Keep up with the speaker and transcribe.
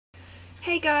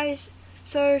Hey guys,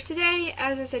 so today,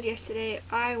 as I said yesterday,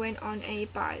 I went on a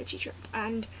biology trip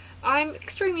and I'm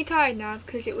extremely tired now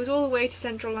because it was all the way to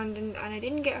central London and I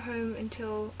didn't get home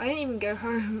until, I didn't even go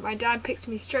home, my dad picked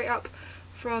me straight up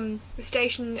from the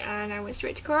station and I went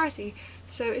straight to karate,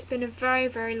 so it's been a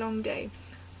very long day.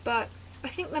 But I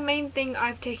think the main thing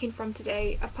I've taken from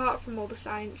today, apart from all the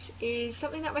science, is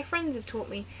something that my friends have taught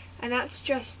me, and that's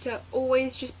just to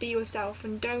always just be yourself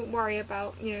and don't worry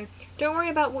about, don't worry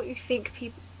about what you think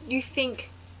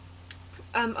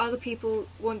other people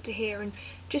want to hear, and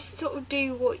just sort of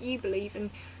do what you believe.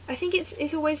 And I think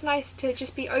it's always nice to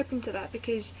just be open to that,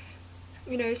 because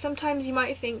sometimes you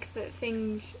might think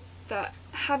that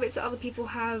habits that other people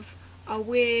have are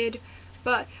weird,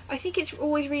 but I think it's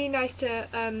always really nice to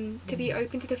be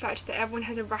open to the fact that everyone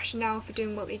has a rationale for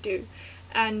doing what they do,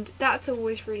 and that's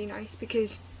always really nice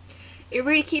because it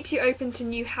really keeps you open to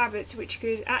new habits which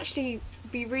could actually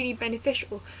be really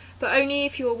beneficial, but only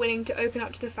if you're willing to open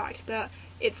up to the fact that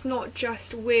it's not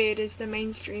just weird as the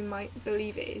mainstream might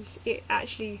believe it is. It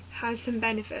actually has some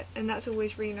benefit, and that's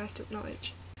always really nice to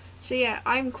acknowledge. So yeah,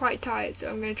 I'm quite tired, so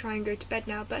I'm going to try and go to bed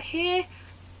now, but here,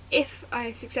 if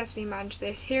I successfully manage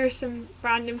this, here are some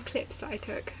random clips that I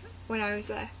took when I was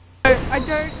there.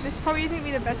 This probably isn't going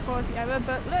to be the best quality ever,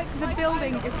 but look, the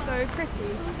building is so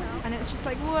pretty, and it's just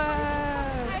like,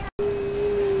 whoa!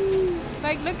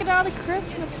 Like, look at all the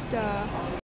Christmas stuff.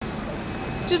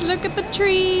 Just look at the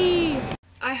tree!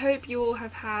 I hope you all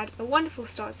have had a wonderful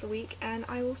start to the week, and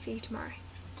I will see you tomorrow.